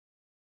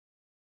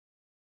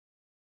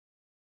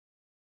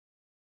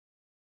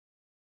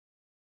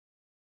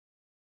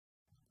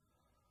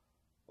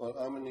Well,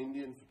 I'm an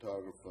Indian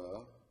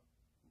photographer,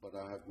 but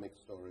I have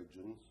mixed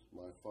origins.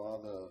 My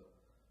father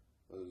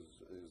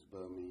is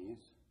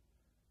Burmese,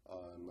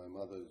 and my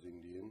mother is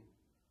Indian.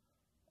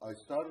 I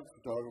started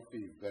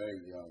photography very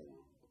young,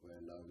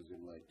 when I was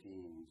in my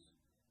teens,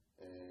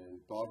 and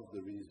part of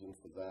the reason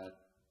for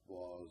that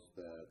was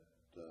that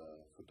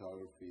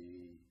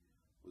photography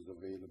was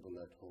available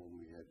at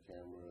home. We had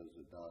cameras,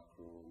 a dark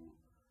room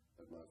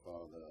that my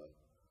father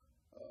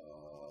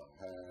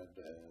had,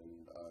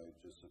 and I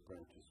just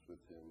apprenticed with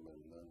him and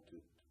learned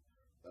it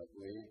that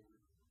way.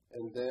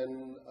 And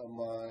then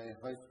my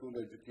high school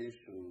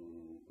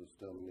education was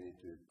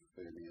terminated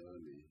fairly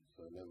early,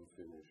 so I never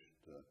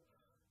finished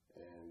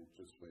and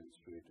just went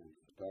straight into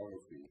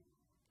photography.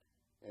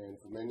 And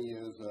for many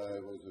years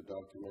I was a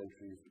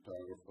documentary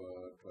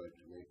photographer, tried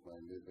to make my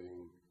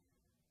living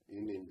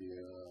in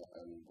India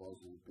and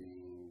wasn't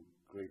being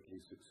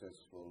greatly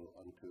successful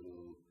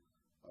until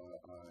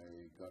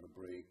I got a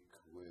break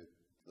with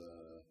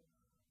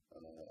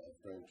a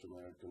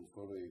French-American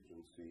photo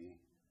agency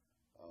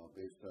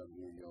based out of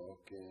New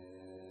York,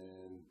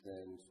 and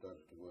then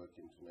started to work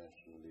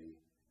internationally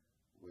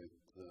with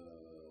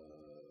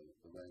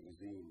the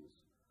magazines.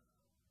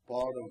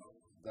 Part of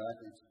that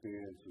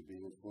experience of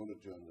being a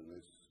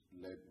photojournalist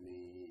led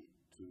me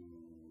to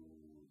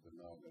the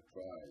Naga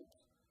tribes.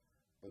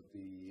 But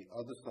the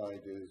other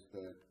side is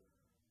that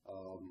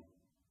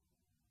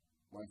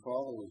my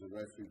father was a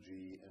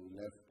refugee and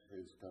left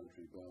his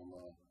country,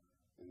 Burma,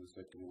 in the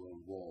Second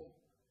World War.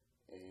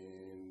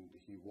 And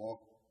he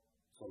walked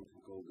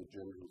something called the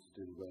General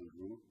Stilwell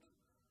Route,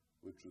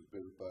 which was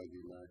built by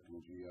the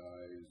American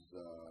GIs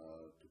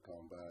to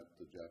combat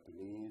the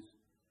Japanese.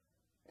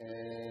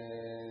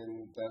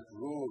 And that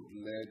road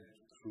led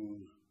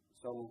through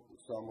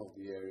some of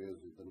the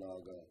areas of the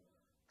Naga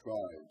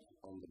tribes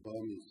on the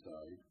Burmese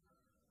side.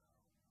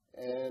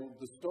 And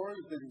the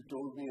stories that he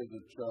told me as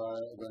a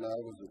child, when I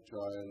was a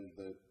child,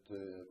 that,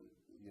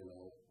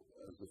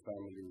 as the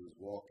family was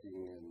walking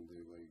and they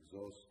were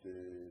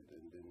exhausted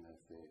and didn't have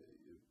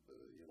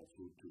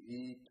food to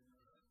eat,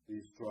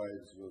 these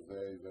tribes were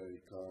very, very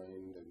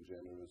kind and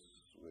generous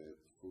with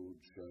food,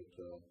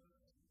 shelter.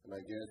 And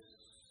I guess,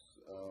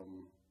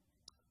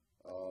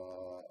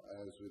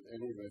 as with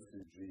any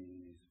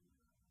refugees,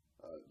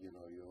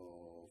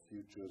 your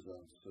future's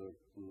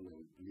uncertain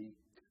and bleak.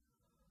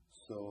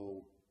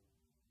 So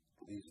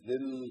these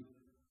little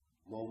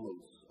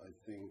moments, I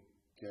think,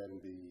 can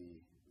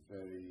be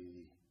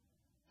very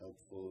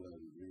helpful and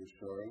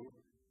reassuring.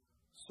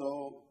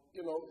 So,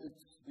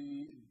 it's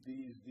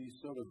these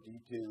sort of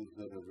details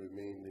that have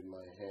remained in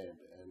my head.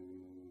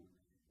 And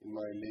in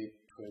my late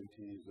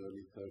 20s,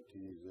 early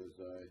 30s, as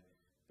I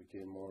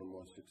became more and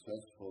more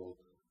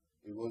successful,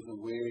 it was a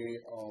way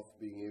of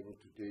being able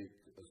to take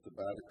a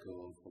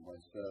sabbatical for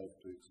myself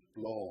to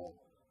explore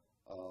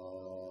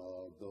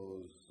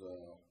those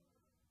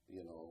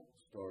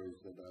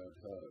stories that I had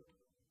heard.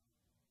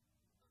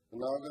 The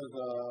Nagas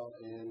are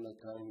in a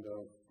kind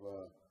of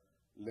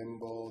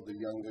limbo, the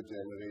younger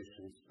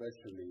generation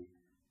especially,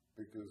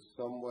 because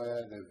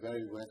somewhere they're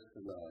very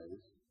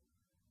westernized,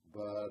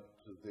 but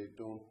they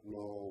don't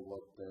know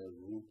what their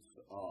roots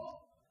are.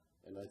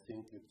 And I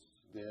think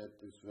they're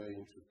at this very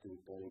interesting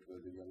point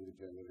where the younger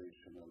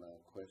generation are now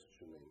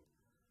questioning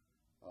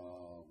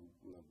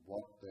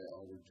what their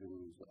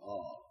origins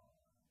are,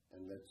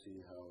 and let's see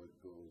how it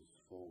goes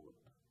forward.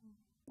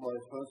 My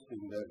first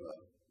endeavor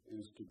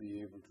is to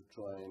be able to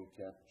try and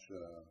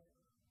capture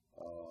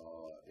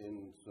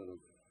in sort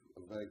of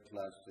a very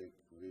classic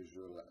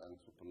visual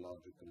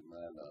anthropological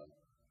manner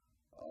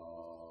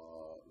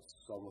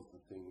some of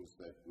the things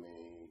that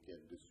may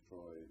get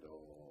destroyed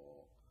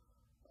or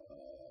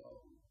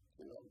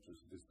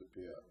just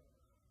disappear.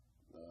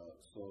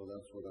 So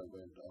that's what I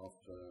went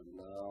after.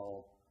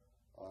 Now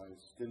I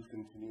still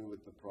continue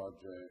with the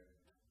project,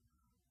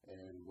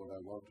 and what I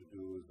want to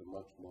do is a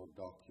much more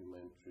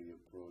documentary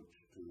approach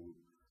to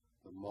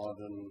the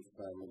modern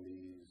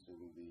families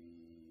and the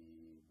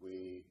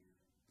way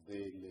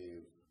they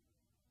live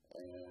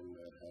and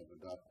have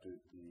adopted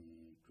the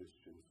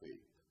Christian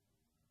faith.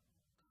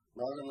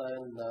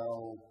 Nagaland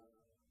now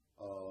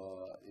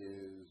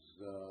is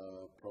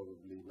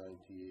probably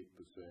 98%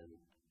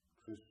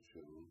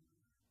 Christian,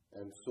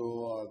 and so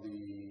are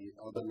the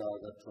other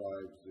Naga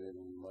tribes in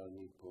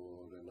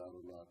Manipur and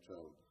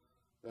Arunachal.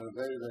 There are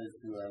very, very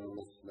few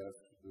animals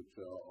left, which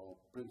are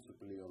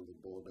principally on the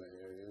border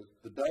areas.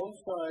 The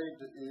downside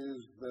is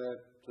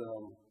that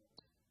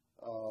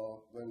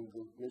when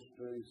the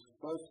missionaries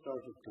first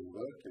started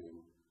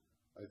converting,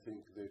 I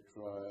think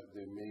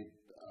they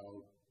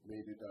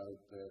made it out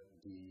that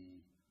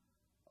the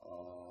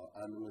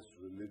animist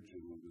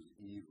religion was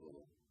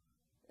evil.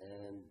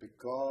 And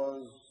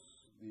because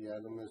the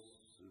animist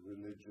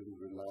religion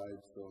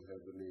relied so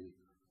heavily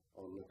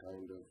on the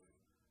kind of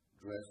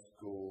dress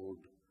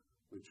code,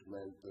 which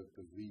meant that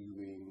the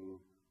weaving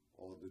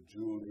or the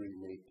jewelry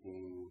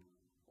making,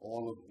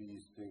 all of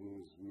these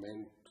things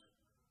meant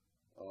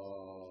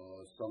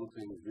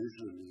something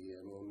visually,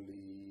 and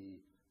only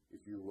if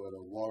you were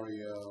a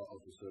warrior of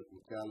a certain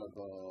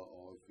caliber,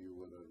 or if you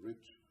were a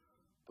rich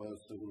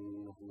person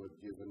who had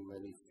given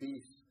many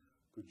feasts,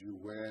 could you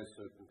wear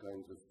certain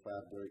kinds of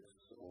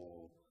fabrics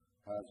or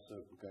have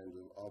certain kinds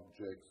of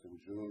objects and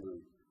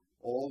jewelry.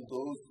 All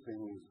those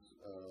things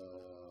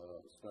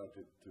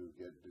started to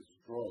get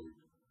destroyed,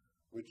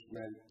 which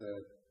meant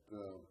that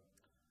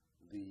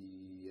the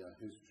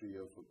history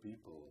of a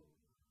people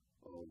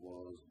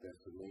was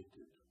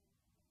decimated.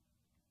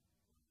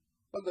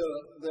 But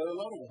there are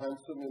a lot of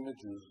handsome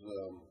images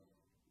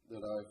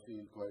that I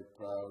feel quite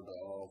proud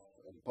of,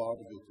 and part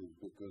of it is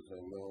because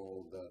I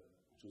know that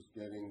just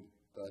getting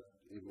that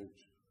image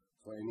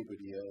for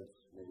anybody else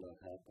may not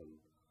happen.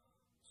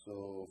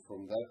 So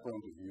from that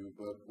point of view,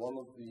 but one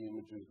of the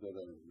images that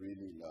I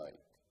really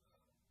like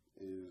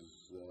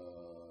is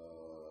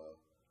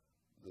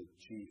the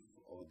chief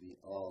or the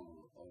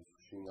arm of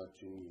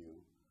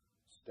Shingachinyu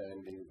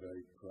standing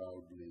very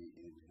proudly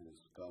in his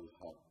skull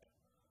hut.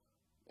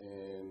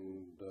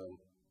 And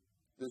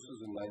this was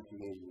in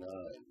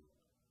 1989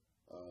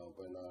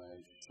 when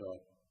I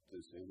shot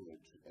this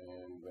image,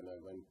 and when I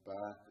went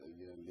back a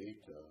year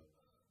later,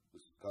 the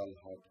skull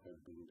hut had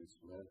been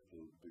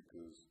dismantled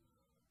because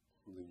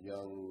the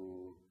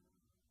young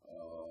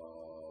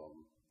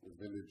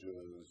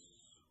villagers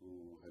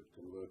who had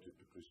converted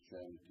to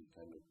Christianity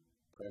kind of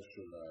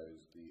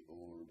pressurized the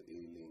old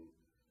ailing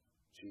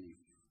chief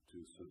to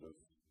sort of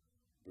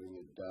bring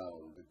it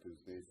down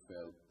because they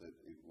felt that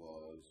it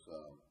was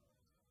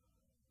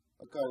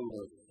a kind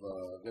of,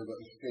 they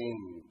were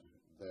ashamed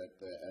that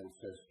their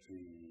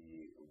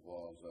ancestry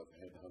was of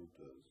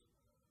headhunters.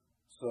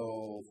 So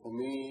for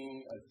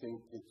me, I think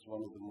it's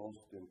one of the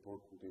most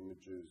important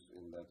images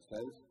in that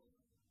sense.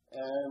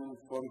 And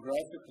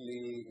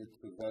photographically, it's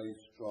a very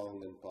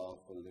strong and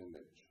powerful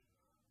image.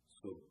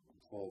 So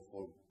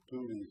for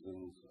two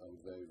reasons, I'm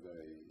very,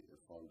 very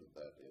fond of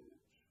that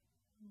image.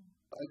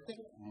 I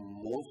think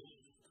most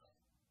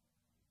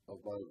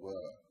of my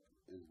work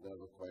is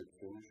never quite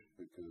finished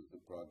because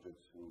the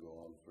projects can go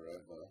on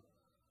forever.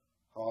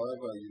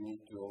 However, you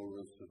need to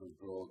always sort of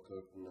draw a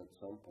curtain at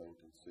some point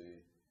and say,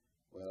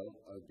 well,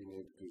 I've been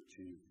able to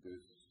achieve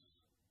this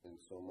in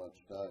so much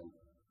time.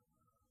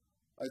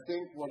 I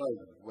think what I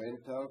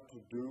went out to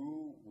do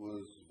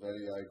was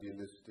very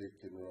idealistic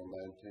and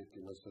romantic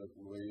in a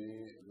certain way.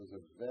 It was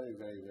a very,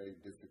 very, very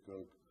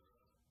difficult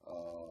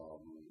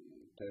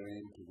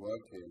terrain to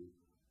work in,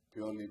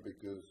 purely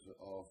because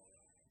of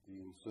the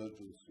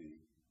insurgency.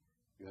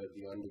 You had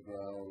the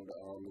underground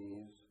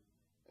armies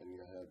and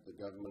you had the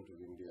government of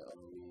India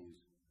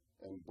armies,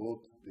 and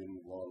both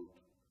didn't want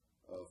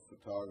a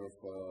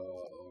photographer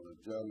or a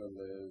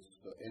journalist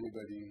or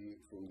anybody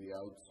from the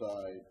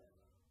outside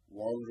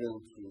wandering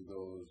through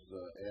those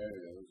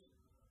areas,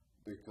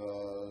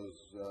 because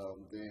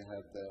they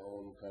had their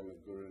own kind of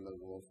guerrilla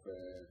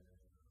warfare.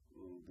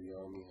 The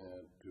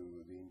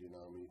Indian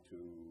army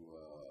to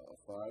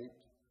fight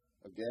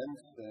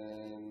against,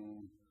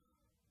 and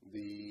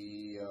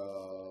the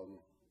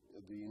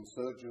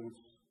insurgents,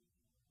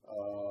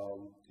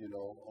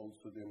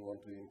 also didn't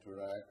want to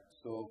interact.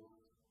 So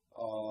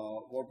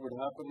what would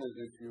happen is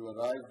if you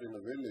arrived in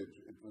a village,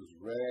 it was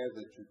rare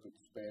that you could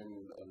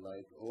spend a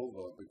night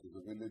over because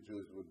the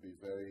villagers would be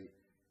very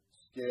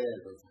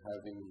scared of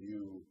having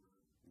you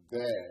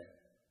there,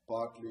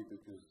 partly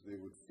because they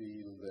would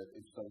feel that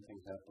if something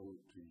happened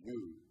to you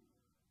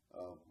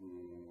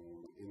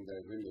in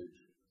their village,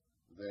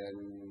 then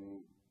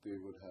they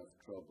would have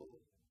trouble.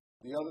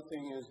 The other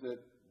thing is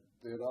that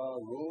there are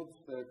roads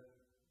that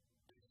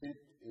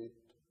hit it,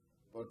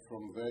 but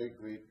from very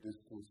great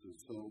distances.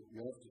 So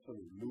you have to sort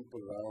of loop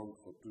around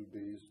for 2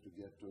 days to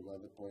get to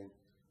another point,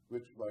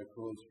 which by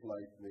crow's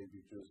flight may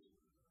be just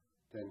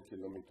 10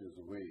 kilometers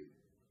away.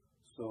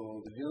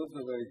 So the hills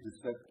are very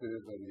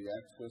deceptive, and the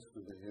access to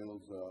the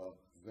hills are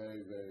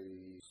very,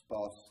 very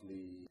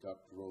sparsely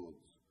cut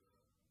roads.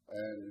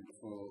 And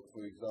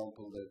for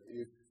example, that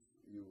if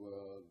you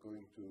were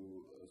going to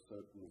a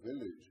certain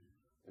village,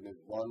 and if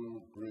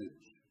one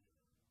bridge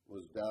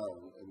was down,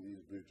 and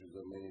these bridges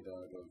are made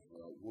out of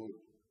wood,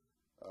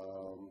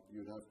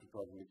 you'd have to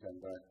probably come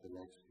back the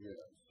next year.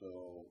 So,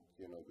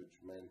 which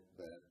meant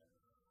that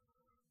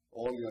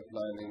all your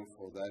planning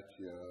for that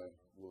year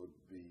would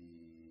be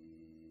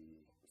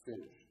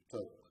finished. So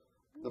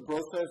the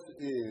process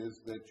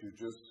is that you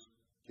just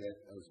get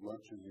as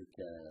much as you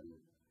can,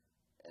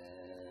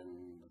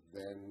 and